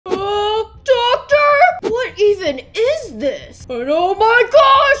even is this? And oh my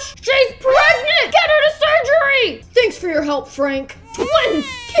gosh, she's pregnant! Get her to surgery! Thanks for your help, Frank. Twins!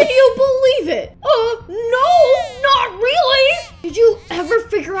 Can you believe it? No, not really! Did you ever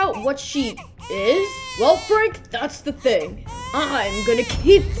figure out what she is? Well, Frank, that's the thing. I'm gonna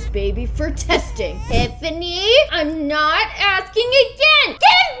keep this baby for testing. Tiffany, I'm not asking again.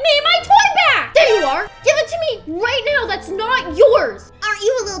 Give me my toy back! There you are. Give it to me right now. That's not yours. Aren't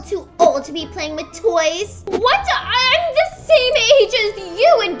you a little too old to be playing with toys? What? I'm the same age as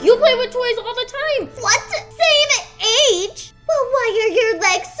you, and you play with toys all the time. What? Same age? Well, why are your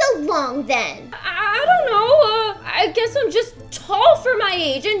legs so long then? I don't know. I guess I'm just tall for my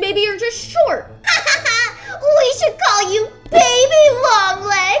age, and maybe you're just short. We should call you Baby Long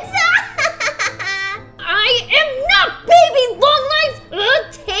Legs. I am not Baby Long Legs.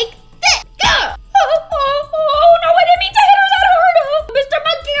 Take this. Oh, no, I didn't mean to hit her that hard. Mr.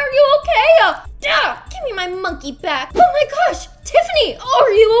 Monkey, are you okay? Give me my monkey back. Oh my gosh, Tiffany,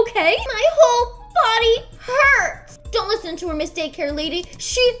 are you okay? My whole body hurts. Don't listen to her, Miss Daycare Lady.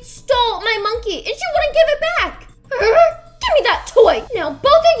 She stole my monkey, and she wouldn't give it back. Give me that toy. Now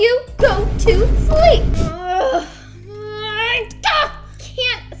both of you go to sleep. I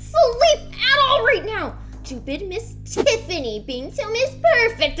can't sleep at all right now. Stupid Miss Tiffany being so Miss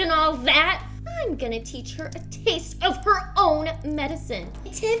Perfect and all that. I'm gonna teach her a taste of her own medicine.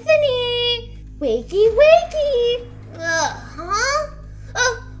 Tiffany, wakey, wakey. Why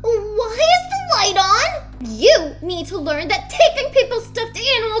is the light on? You need to learn that taking people's stuffed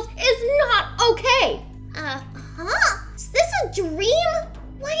animals is not okay. Is this a dream?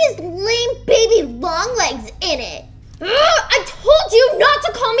 Why is lame Baby Long Legs in it? I told you not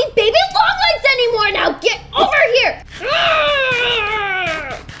to call me Baby Long Legs anymore. Now get over here.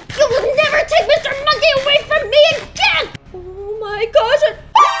 You will never take Mr. Monkey away from me again. Oh my gosh.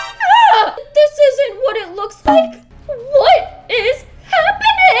 This isn't what it looks like. What is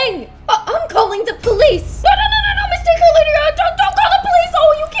happening? I'm calling the police. No, Miss Daycare Lady. Don't call the police.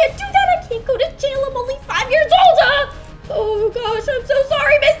 Oh, you can't do that. I can't go to jail. I'm only 5 years old. Oh gosh, I'm so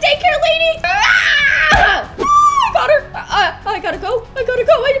sorry, Miss Daycare Lady. I got her. I gotta go. Oh my god. I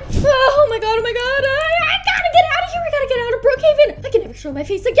gotta get out of here. I gotta get out of Brookhaven. I can never show my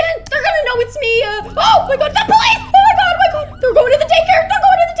face again. They're gonna know it's me. Oh my god, the police. Oh my god. They're going to the daycare.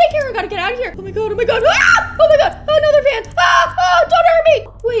 I gotta get out of here. Oh my god. Oh my god, another van. Don't hurt me.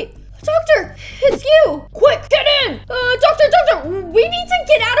 Wait, doctor, it's you. Quick, get in. Doctor, we need to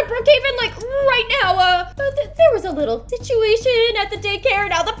get out of Brookhaven, like, right now. There was a little situation at the daycare.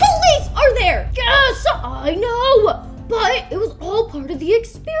 Now the police are there. Yes, I know. But it was all part of the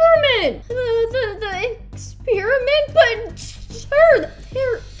experiment. The experiment? But, sir,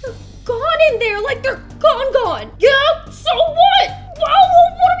 they're gone in there. Like, they're gone. Yeah, so what? Well,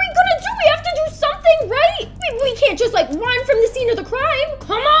 what are we gonna do? We have to do something, right? We can't just, like, run from the scene of the crime.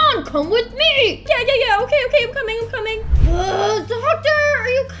 Come on, come with me. Yeah. Okay, I'm coming. Doctor, are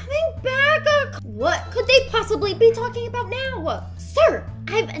you coming back? What could they possibly be talking about now? Sir,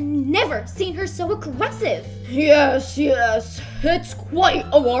 I've never seen her so aggressive. Yes, it's quite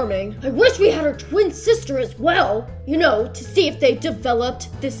alarming. I wish we had her twin sister as well. You know, to see if they developed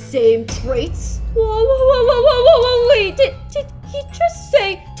the same traits. Whoa, wait, did he just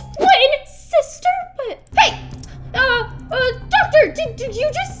say twin sister? But, hey, doctor, did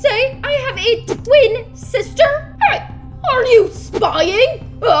you just say I have a twin sister? Hey, are you spying?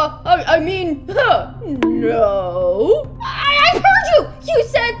 I mean, no. I heard you. You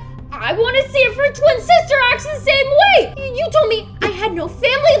said, I want to see if her twin sister acts the same way. You told me I had no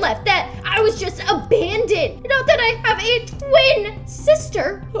family left, that I was just abandoned. Not that I have a twin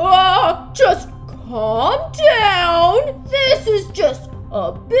sister. Just calm down. This is just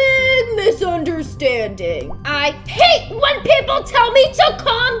a big misunderstanding. I hate when people tell me to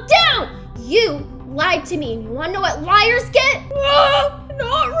calm down. You lied to me. You want to know what liars get?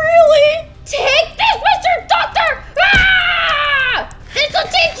 Not really. Take this, Mr. Doctor! This'll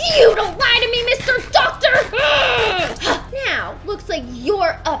teach you to lie to me, Mr. Doctor! Now, looks like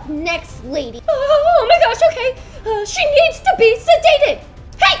you're up next, lady. Oh my gosh, okay. She needs to be sedated.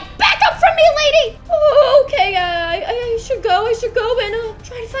 Hey, back up from me, lady! Okay, I should go and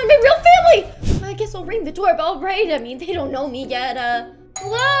try to find my real family. I guess I'll ring the doorbell, right? I mean, they don't know me yet.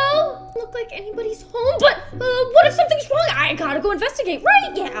 Hello? Look like anybody's home, but what if something's wrong? I gotta go investigate,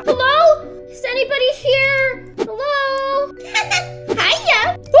 right? Yeah. Hello? Is anybody here? Hello?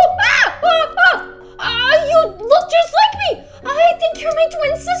 Hiya. You look just like me. I think you're my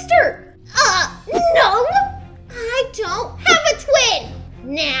twin sister. No. I don't have a twin.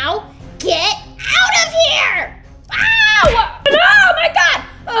 Now, get out of here. Ow! Oh my god!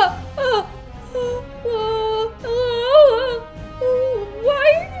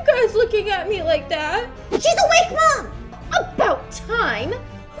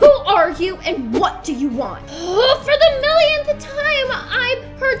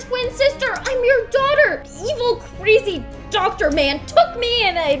 crazy doctor man took me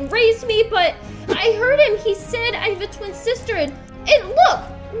and raised me, but I heard him. He said I have a twin sister, and look,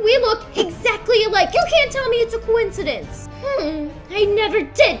 we look exactly alike. You can't tell me it's a coincidence. I never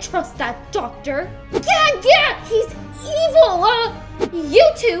did trust that doctor. Yeah, he's evil.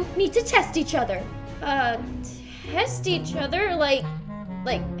 You two need to test each other. Test each other? Like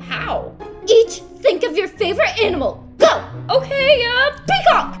how? Each think of your favorite animal. Go! Okay,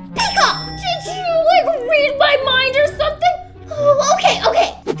 peacock! Peacock! Did you, read my mind or something? Oh, okay.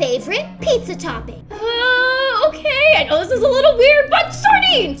 Favorite pizza topping? Okay. I know this is a little weird, but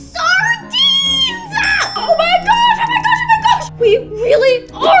sardines! Sardines! Oh my gosh! We really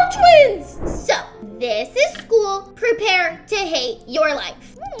are twins! So, this is school. Prepare to hate your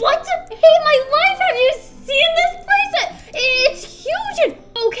life. What? Hate my life? Have you seen this place? It's huge. And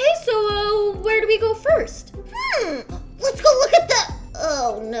okay, so where do we go first? Let's go look at the...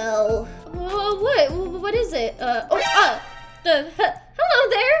 Oh, no. What is it? Hello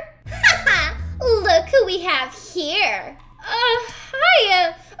there. Haha, look who we have here.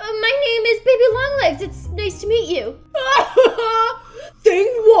 Hi, my name is Baby Longlegs. It's nice to meet you. Thing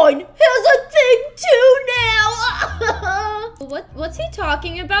 1 has a thing 2 now. What's he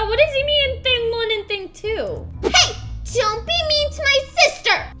talking about? What does he mean thing 1 and thing 2? Hey, don't be mean to my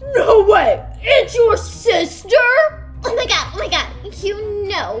sister. No way, it's your sister? Oh my god. You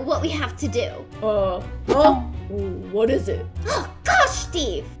know what we have to do. What is it? Oh gosh,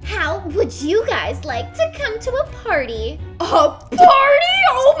 Steve. How would you guys like to come to a party? A party?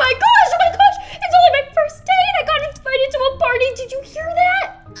 Oh my gosh! It's only my first day and I got invited to a party. Did you hear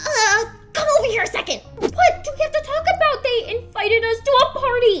that? Come over here a second. What do we have to talk about? They invited us to a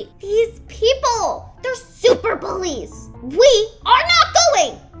party. These people, they're super bullies. We are not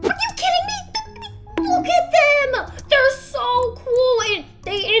going. Are you kidding me? Look at them. They're so cool and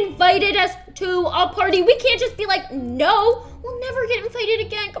they invited us to a party. We can't just be like, no. We'll never get invited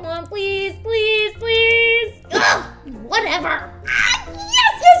again. Come on, please. Ugh, whatever.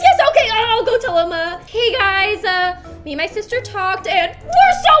 Yes. Okay, I'll go tell them. Hey guys, me and my sister talked and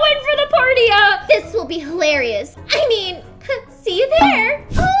we're so in for the party. This will be hilarious. I mean, see you there.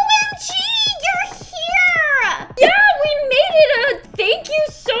 OMG, you're here. Yeah, we made it. Thank you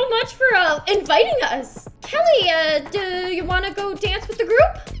so much for inviting us. Kelly, do you want to go dance with the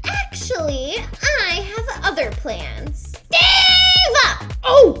group? Actually, I have other plans. Steve!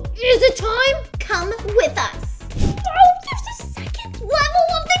 Oh, is it time? Come with us. Oh, there's a second level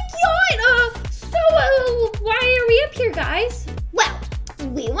of the yacht. So why are we up here, guys? Well,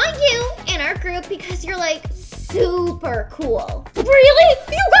 we want you in our group because you're super cool. Really?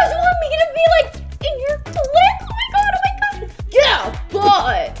 You guys want me to be in your clique? Oh my god. Yeah,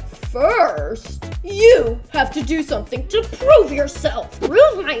 but first, you have to do something to prove yourself.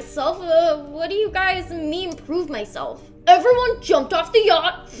 Prove myself? What do you guys mean, prove myself? Everyone jumped off the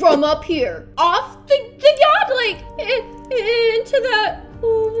yacht from up here. Off the yacht? Into that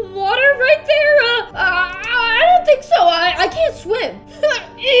water right there? I don't think so. I can't swim.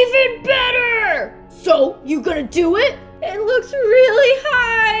 Even better. So, you gonna do it? It looks really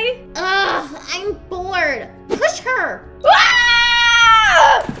high. I'm bored. Push her.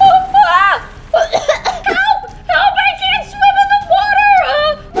 Help! I can't swim in the water!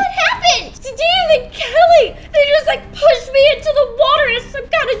 What happened? Steve and Kelly, they just pushed me into the water as some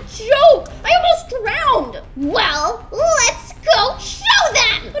kind of joke. I almost drowned. Well, let's go show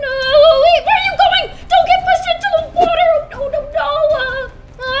them. No, wait, where are you going? Don't get pushed into the water.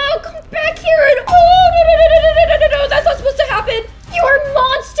 No. Come back here and no. That's not supposed to happen. You're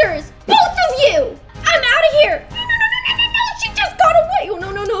monsters, both of you. I'm out of here. No. She just got away. Oh,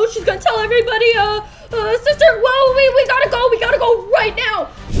 no. She's gonna tell everybody. Sister, whoa, we gotta go right now.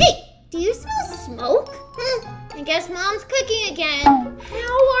 Hey, do you smell smoke? I guess Mom's cooking again.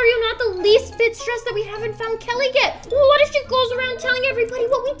 How are you not the least bit stressed that we haven't found Kelly yet? What if she goes around telling everybody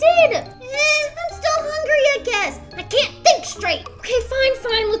what we did? I'm still hungry, I guess. I can't think straight. Okay,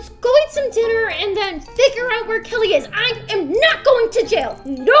 fine. Let's go eat some dinner and then figure out where Kelly is. I am not going to jail.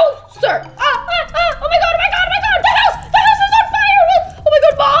 No, sir. Oh my god. The house is on fire. Oh my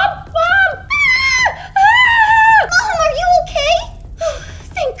god, Mom. Mom, are you okay?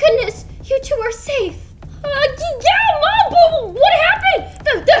 Thank goodness you two are safe. Yeah, Mom, what happened?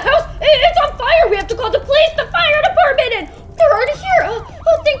 The house, it's on fire. We have to call the police, the fire department, and they're already here. Oh,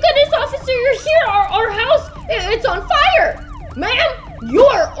 thank goodness, officer, you're here. Our house, it's on fire. Ma'am,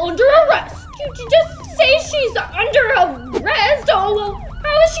 you're under arrest. Did you just say she's under arrest? Oh, well,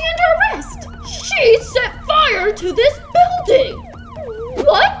 how is she under arrest? She set fire to this building.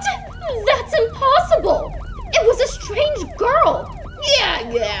 What? That's impossible. It was a strange girl.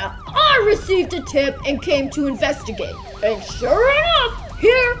 Yeah. All I received a tip and came to investigate. And sure enough,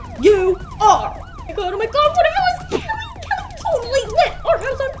 here you are. Oh my god, what if it was Kelly? Kelly totally lit our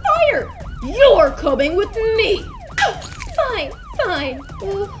house on fire. You're coming with me. Oh, fine. Wait,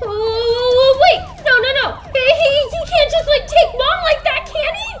 no. He can't just like take Mom like that,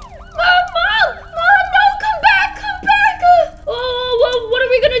 can he? Mom, no, come back. Oh, what are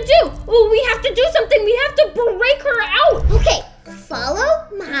we gonna do? Oh, we have to do something. We have to break her out. Okay, follow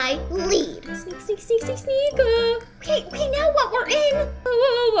my lead. Sneak. Okay, now what? We're in.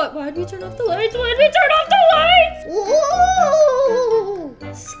 Why'd we turn off the lights? Ooh,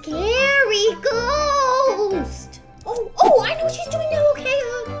 scary ghost. Oh, I know what she's doing now, okay?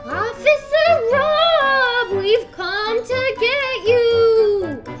 Officer Rob, we've come to get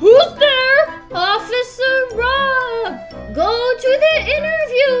you. Who's there? Officer Rob, go to the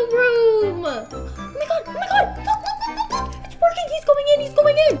interview room. Oh my god, look. It's working, he's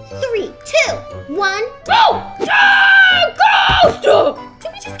going in. 3, 2, 1. Go! Ghost!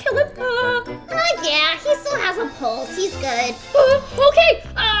 Did we just kill him? Yeah, he still has a pulse. He's good. Okay,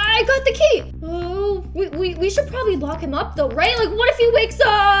 I got the key. Oh, we should probably lock him up though, right? Like, what if he wakes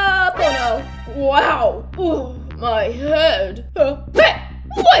up? Oh no. Wow. Oh, my head. Hey,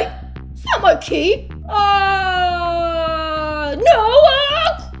 wait. It's not my key. No.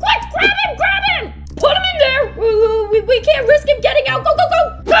 Quick, grab him. Put him in there. We can't risk him getting out. Go.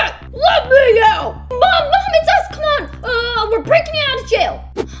 Hey, let me out. Mom, it's us. Come on. We're breaking you out of jail.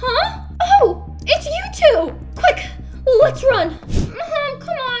 Huh? Oh, it's you two. Quick, let's run. Mom,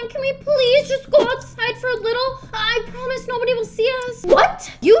 come on. Can we please just go outside for a little? I promise nobody will see us.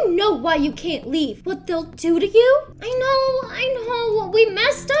 What? You know why you can't leave. What they'll do to you? I know. We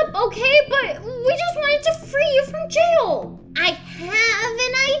messed up, okay? But we just wanted to free you from jail. I have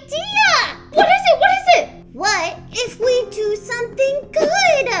an idea. What is it? What if we do something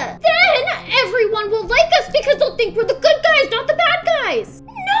good? Then everyone will like us because they'll think we're the good guys, not the bad guys.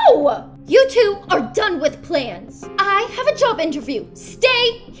 No! You two are done with plans. I have a job interview.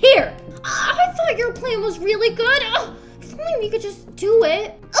 Stay here. I thought your plan was really good. If only we could just do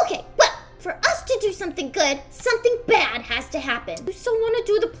it. Okay, well, for us to do something good, something bad has to happen. You still want to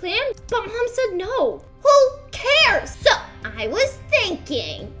do the plan? But Mom said no. Who cares? So, I was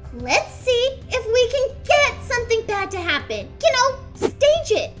thinking, let's see if we can get something bad to happen.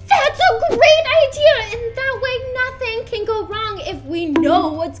 Stage it. That's a great idea. And that way nothing can go wrong if we know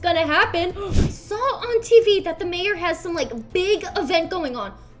what's gonna happen. I saw on TV that the mayor has some big event going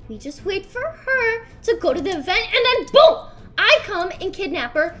on. We just wait for her to go to the event and then boom! I come and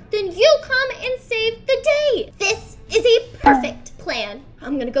kidnap her, then you come and save the day. This is a perfect plan.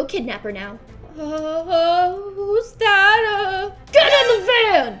 I'm gonna go kidnap her now. Who's that? Get in the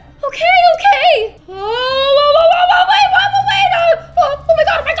van! Okay. Oh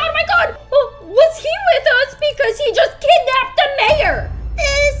my god! Was he with us because he just kidnapped the mayor?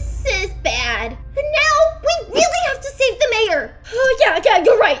 This is bad. And now we really have to save the mayor. Yeah,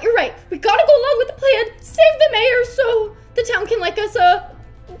 you're right. We gotta go along with the plan. Save the mayor so the town can like us. The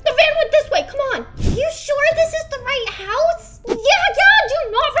van went this way, come on. You sure this is the right house? Yeah, do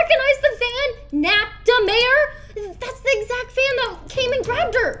you not recognize the van? Napped the mayor? That's the exact van that came and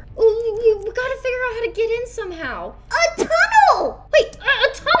grabbed her. We gotta figure out how to get in somehow. A tunnel! Wait,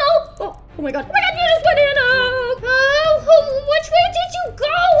 a tunnel? Oh my god, you just went in. Which way did you go?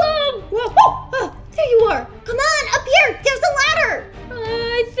 Whoa, there you are. Come on, up here, there's a ladder.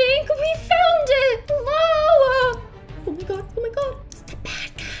 I think we found it. Hello. Oh my god. It's the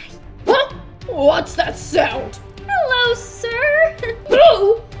bad guy. Huh? What's that sound? Hello, sir.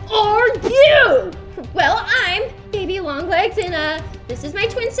 Who are you? Well, I'm Baby Longlegs, and this is my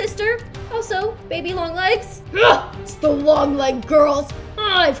twin sister, also Baby Longlegs. It's the Longleg girls.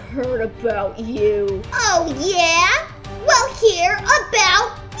 I've heard about you. Oh, yeah? Well, hear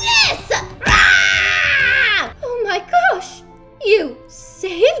about this! Ah! Oh my gosh, you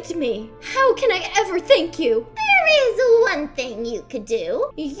saved me. How can I ever thank you? There is one thing you could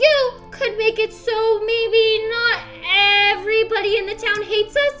do. You could make it so maybe not everybody in the town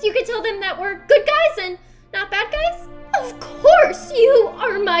hates us. You could tell them that we're good guys and not bad guys. Of course, you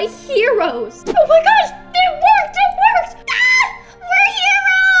are my heroes. Oh my gosh,